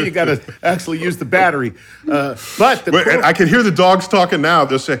until you got to actually use the battery. And I can hear the dogs talking now.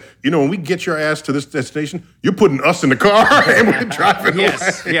 They'll say, when we get your ass to this destination, you're putting us in the car and we're driving away.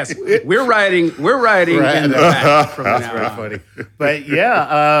 Yes. We're riding in the back from now on. Funny. But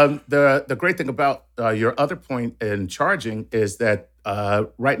the great thing about your other point in charging is that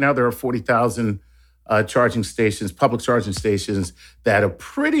right now there are 40,000 charging stations, public charging stations that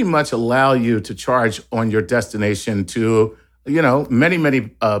pretty much allow you to charge on your destination to many, many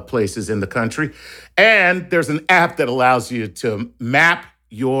places in the country. And there's an app that allows you to map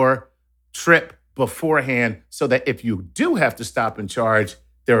your trip beforehand so that if you do have to stop and charge,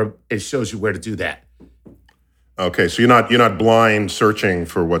 it shows you where to do that. Okay, so you're not blind searching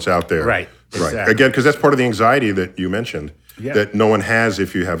for what's out there. Right. Right. Exactly. Again, because that's part of the anxiety that you mentioned that no one has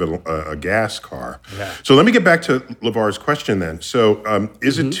if you have a gas car. Yeah. So let me get back to LeVar's question then. So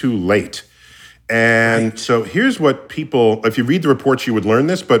is it too late? And so here's what people, if you read the reports, you would learn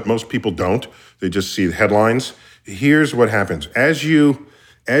this, but most people don't. They just see the headlines. Here's what happens. As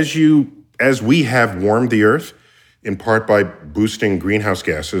we have warmed the earth, in part by boosting greenhouse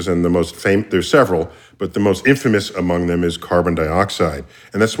gases, and there's several, but the most infamous among them is carbon dioxide.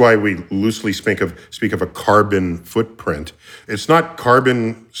 And that's why we loosely speak of a carbon footprint. It's not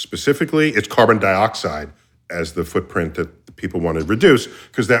carbon specifically, it's carbon dioxide as the footprint that people want to reduce,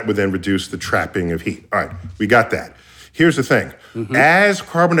 because that would then reduce the trapping of heat. All right, we got that. Here's the thing. As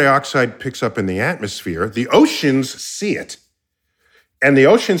carbon dioxide picks up in the atmosphere, the oceans see it. And the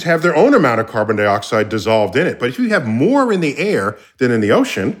oceans have their own amount of carbon dioxide dissolved in it. But if you have more in the air than in the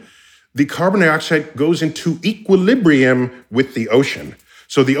ocean, the carbon dioxide goes into equilibrium with the ocean.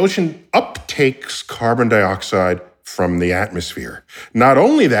 So the ocean uptakes carbon dioxide from the atmosphere. Not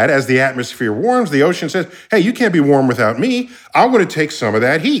only that, as the atmosphere warms, the ocean says, hey, you can't be warm without me. I'm going to take some of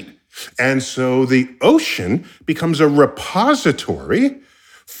that heat. And so the ocean becomes a repository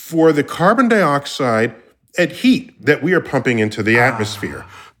for the carbon dioxide and heat that we are pumping into the atmosphere.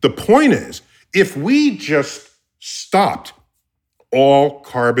 The point is, if we just stopped all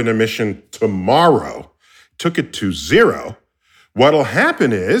carbon emission tomorrow, took it to zero, what'll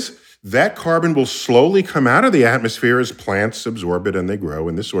happen is that carbon will slowly come out of the atmosphere as plants absorb it and they grow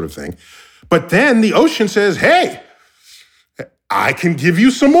and this sort of thing. But then the ocean says, hey, I can give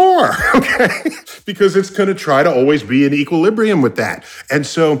you some more, okay? Because it's going to try to always be in equilibrium with that. And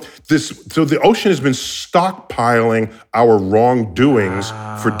so the ocean has been stockpiling our wrongdoings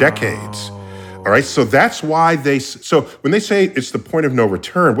for decades. All right, so that's why so when they say it's the point of no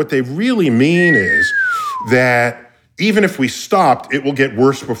return, what they really mean is that even if we stopped, it will get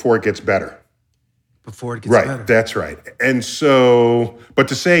worse before it gets better. Before it gets better. Right, that's right. And so, but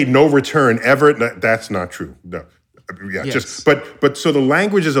to say no return ever, that's not true, no. Yeah, yes. but so the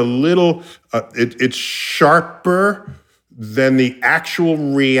language is a little, it's sharper than the actual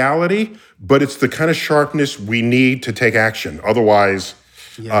reality, but it's the kind of sharpness we need to take action. Otherwise,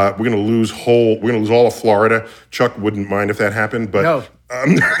 we're going to lose all of Florida. Chuck wouldn't mind if that happened, but no,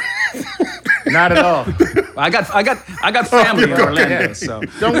 not at all. I got family in Orlando, so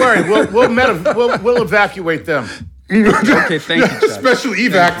don't worry. We'll evacuate them. Okay, thank you, Chuck. Special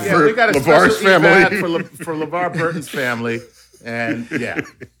evac for we got a LeVar's special family. Evac for LeVar Burton's family, and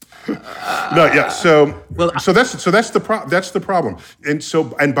So that's the problem.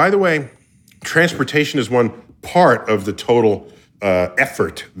 And by the way, transportation is one part of the total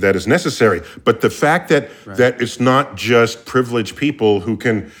effort that is necessary. But the fact that it's not just privileged people who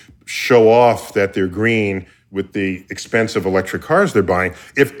can show off that they're green with the expensive electric cars they're buying,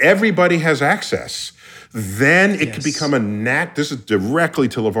 if everybody has access, then it could become this is directly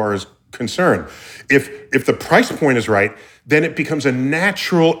to LeVar's concern. If the price point is right, then it becomes a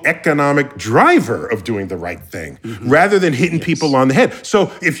natural economic driver of doing the right thing rather than hitting people on the head.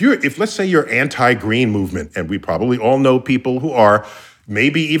 So if let's say you're anti-green movement, and we probably all know people who are,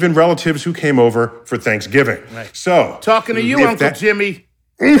 maybe even relatives who came over for Thanksgiving. Right. So talking to you, Uncle Jimmy.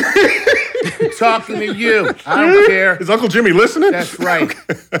 Talking to you. I don't care. Is Uncle Jimmy listening? That's right.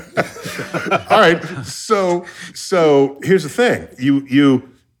 All right. So here's the thing.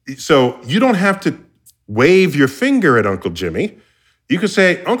 So you don't have to wave your finger at Uncle Jimmy. You could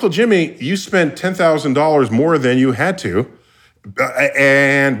say, Uncle Jimmy, you spent $10,000 more than you had to,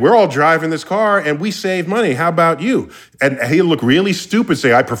 and we're all driving this car and we save money. How about you? And he'll look really stupid,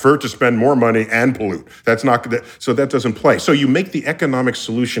 say, I prefer to spend more money and pollute. So that doesn't play. So you make the economic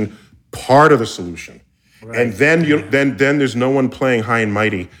solution part of the solution. Right. And then then there's no one playing high and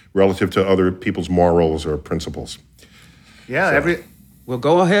mighty relative to other people's morals or principles. Yeah, Well,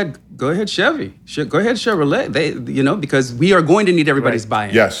 go ahead, Chevy. Go ahead, Chevrolet. Because we are going to need everybody's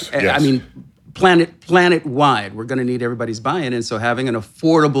buy-in. Yes. I mean, planet-wide, we're going to need everybody's buy-in, and so having an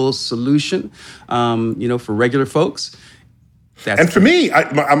affordable solution, for regular folks, And for me,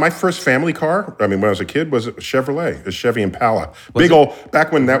 my first family car, I mean, when I was a kid, was a Chevrolet, a Chevy Impala. Big old,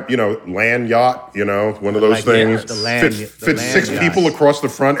 back when that, land yacht, one of those things. Fit six people across the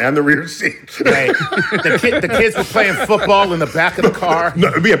front and the rear seat. Right. The kids were playing football in the back of the car. No,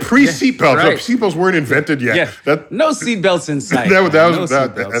 it'd be a pre-seatbelt. Right. Seatbelts weren't invented yet. Yeah. No seatbelts in sight.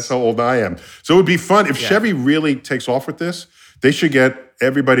 That's how old I am. So it would be fun. If Chevy really takes off with this, they should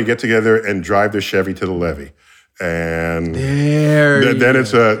everybody get together and drive their Chevy to the levee. And then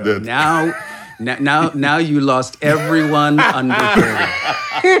it's now you lost everyone under 30.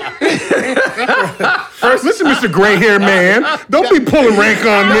 First, listen, Mr. Gray Hair Man, don't be pulling rank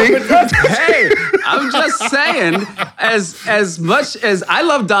on me. Hey, I'm just saying, as much as I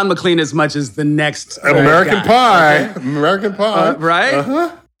love Don McLean as much as the next American Pie, okay? American Pie, right?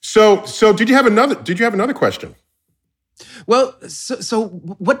 Uh-huh. So did you have another question? Well, so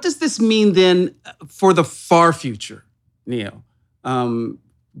what does this mean then for the far future, Neil?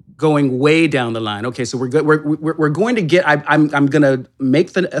 Going way down the line. Okay, so we're going to get. I'm going to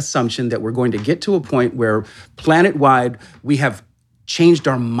make the assumption that we're going to get to a point where planet-wide we have changed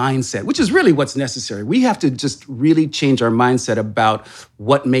our mindset, which is really what's necessary. We have to just really change our mindset about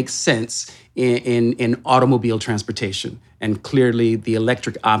what makes sense in automobile transportation. And clearly, the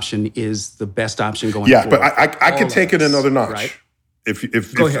electric option is the best option going forward. Yeah, but I could take it another notch. Right?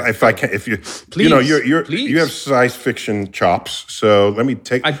 If I can, if you please, you have science fiction chops, so let me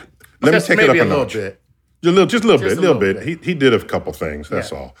take it up a notch. Just a little bit. He did a couple things.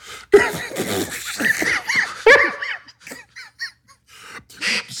 That's all.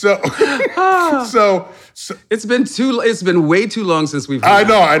 So it's been way too long since we've. I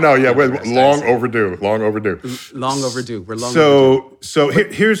know. Yeah, we're long overdue. Long overdue. We're long overdue. So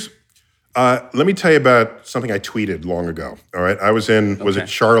here's. Let me tell you about something I tweeted long ago. All right, I was was it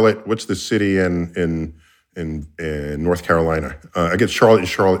Charlotte? What's the city in North Carolina? I get Charlotte and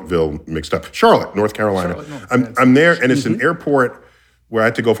Charlottesville mixed up. Charlotte, North Carolina. I'm there, and it's an airport where I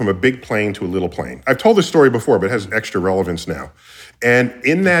had to go from a big plane to a little plane. I've told this story before, but it has extra relevance now. And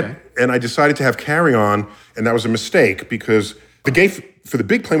in that, and I decided to have carry-on, and that was a mistake because the gate for the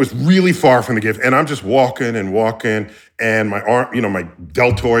big plane was really far from the gate, and I'm just walking, and my arm, my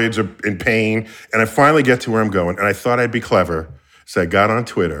deltoids are in pain, and I finally get to where I'm going, and I thought I'd be clever, so I got on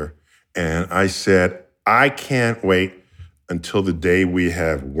Twitter, and I said, I can't wait until the day we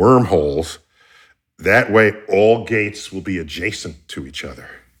have wormholes. That way, all gates will be adjacent to each other.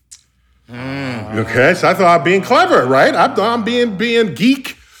 Okay, so I thought I'm being clever, right? I'm being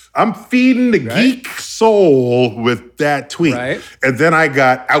geek. I'm feeding the geek soul with that tweet. Right. And then I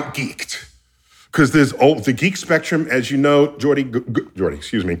got out-geeked. Because the geek spectrum, as you know, Jordy,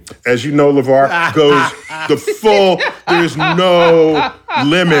 as you know, LeVar, goes the full, there's no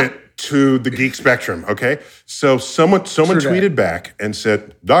limit to the geek spectrum, okay? So someone tweeted back and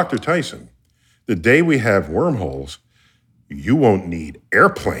said, Dr. Tyson, the day we have wormholes, you won't need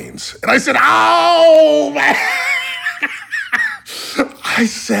airplanes. And I said, oh, man. I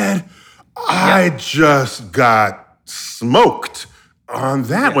said, I just got smoked on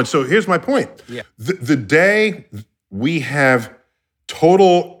that one. So here's my point. Yeah. The day we have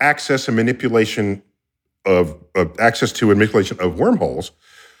total access and manipulation of access to and manipulation of wormholes,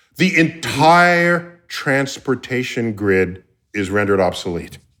 the entire transportation grid is rendered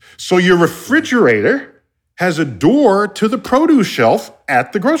obsolete. So your refrigerator has a door to the produce shelf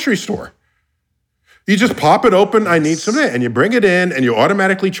at the grocery store. You just pop it open, I need some, and you bring it in, and you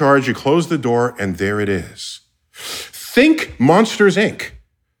automatically charge, you close the door, and there it is. Think Monsters, Inc.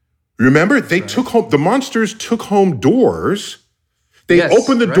 Remember, the monsters took home doors. They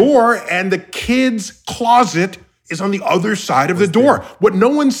opened the door, and the kid's closet is on the other side of the door. What no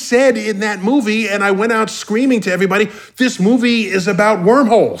one said in that movie, and I went out screaming to everybody, this movie is about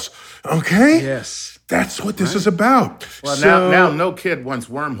wormholes, okay? Yes. That's what this is about. Well, now no kid wants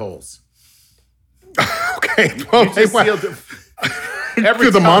wormholes. Okay. Well,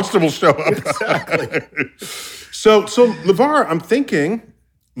 the monster will show up. Exactly. So LeVar, I'm thinking,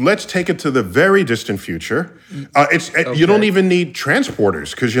 let's take it to the very distant future. You don't even need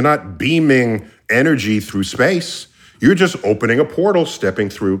transporters because you're not beaming energy through space. You're just opening a portal, stepping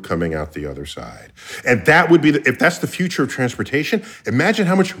through, coming out the other side. And that would be, if that's the future of transportation, imagine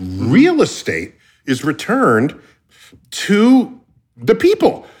how much real estate is returned to the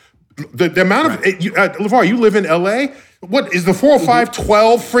people. The amount of, LeVar, you live in LA. What is the 405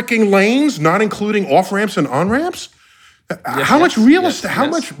 12 freaking lanes, not including off-ramps and on-ramps? How much real estate, how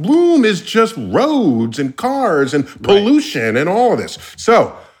much room is just roads and cars and pollution and all of this?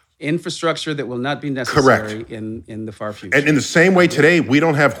 So, infrastructure that will not be necessary in the far future. And in the same way today, we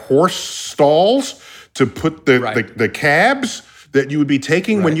don't have horse stalls to put the cabs. that you would be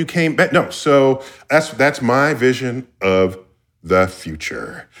taking when you came back. No, so that's my vision of the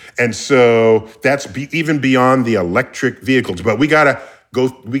future. And so that's even beyond the electric vehicles. But we gotta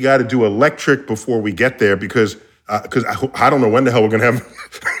do electric before we get there because I don't know when the hell we're gonna have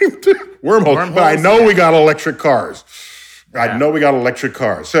wormholes. But I know we got electric cars. Yeah. I know we got electric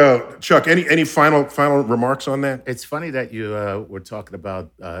cars. So, Chuck, any final remarks on that? It's funny that you were talking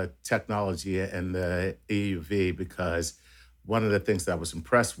about technology and the EUV because one of the things that I was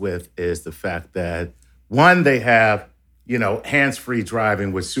impressed with is the fact that, one, they have, hands-free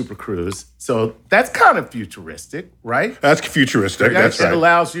driving with Super Cruise. So that's kind of futuristic, right? That's futuristic. That's right. It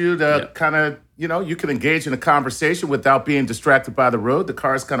allows you to kind of, you can engage in a conversation without being distracted by the road. The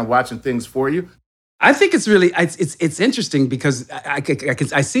car's kind of watching things for you. I think it's really it's interesting because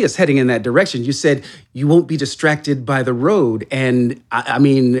I see us heading in that direction. You said you won't be distracted by the road, and I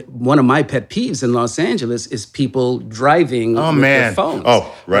mean one of my pet peeves in Los Angeles is people driving with their phones.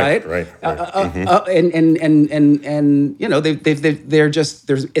 Oh, right. And they're just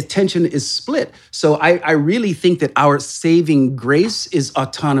their attention is split. So I really think that our saving grace is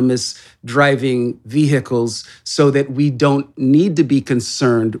autonomous driving vehicles, so that we don't need to be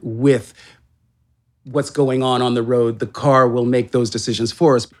concerned with what's going on the road. The car will make those decisions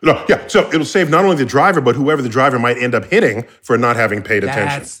for us. No, yeah. So it'll save not only the driver, but whoever the driver might end up hitting for not having paid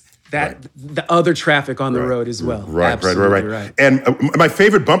attention. The other traffic on the road as well. Right. And my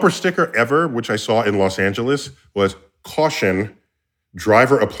favorite bumper sticker ever, which I saw in Los Angeles, was "Caution,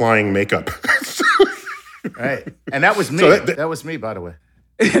 driver applying makeup." Right. And that was me. That was me, by the way.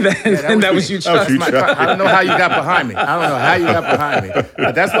 That was you, Chuck. I don't know how you got behind me.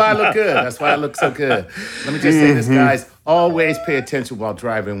 But that's why I look good. That's why I look so good. Let me just say this, guys. Always pay attention while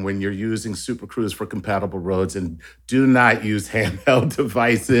driving when you're using Super Cruise for compatible roads, and do not use handheld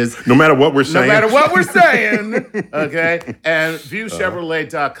devices. No matter what we're saying. Okay? And view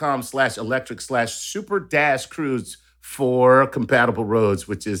Chevrolet.com/electric/super-cruise for compatible roads,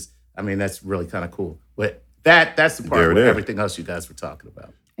 which is, that's really kind of cool. But that's the part where everything else you guys were talking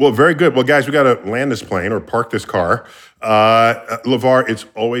about. Well, very good. Well, guys, we got to land this plane or park this car. LeVar, it's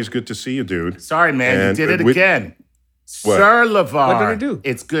always good to see you, dude. Sorry, man. You did it again. What? Sir LeVar. What did I do?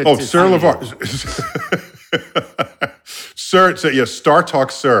 It's good to Sir see LeVar. Sir, Star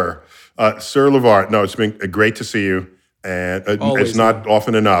Talk, Sir. Sir LeVar. No, it's been great to see you. And it's not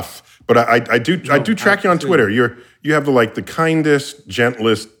often enough. But I do track you on Twitter. You have the kindest,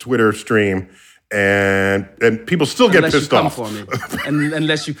 gentlest Twitter stream. And people still get pissed off.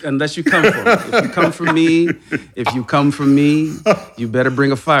 Unless you come for me. If you come for me, you better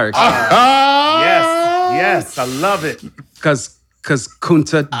bring a fire extinguisher. Yes, I love it. Because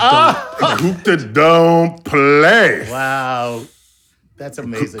Kunta don't play. Wow. That's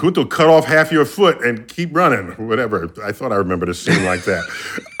amazing. Kunta will cut off half your foot and keep running, whatever. I thought I remembered a scene like that.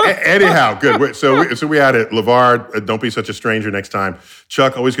 Anyhow, good. So we had it. LeVar, don't be such a stranger next time.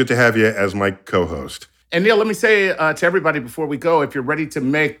 Chuck, always good to have you as my co-host. And Neil, let me say to everybody before we go, if you're ready to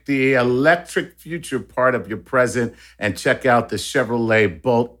make the electric future part of your present, and check out the Chevrolet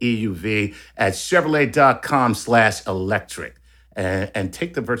Bolt EUV at Chevrolet.com/electric. And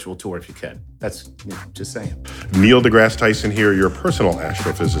take the virtual tour if you can. That's just saying. Neil deGrasse Tyson here, your personal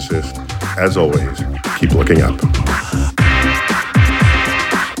astrophysicist. As always, keep looking up.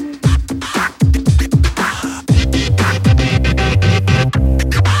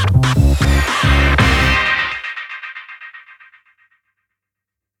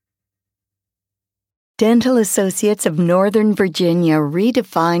 Dental Associates of Northern Virginia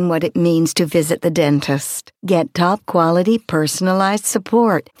redefine what it means to visit the dentist. Get top-quality, personalized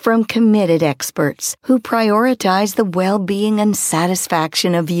support from committed experts who prioritize the well-being and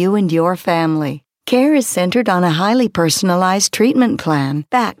satisfaction of you and your family. Care is centered on a highly personalized treatment plan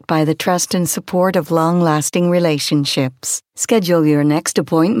backed by the trust and support of long-lasting relationships. Schedule your next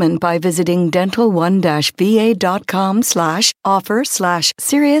appointment by visiting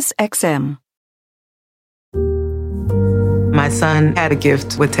dental1-va.com/offer/SiriusXM. My son had a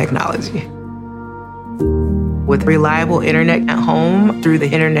gift with technology. With reliable internet at home through the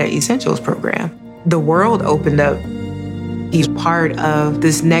Internet Essentials program, the world opened up. He's part of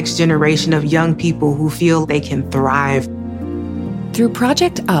this next generation of young people who feel they can thrive. Through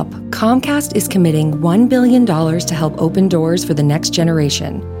Project UP, Comcast is committing $1 billion to help open doors for the next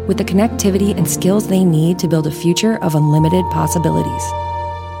generation with the connectivity and skills they need to build a future of unlimited possibilities.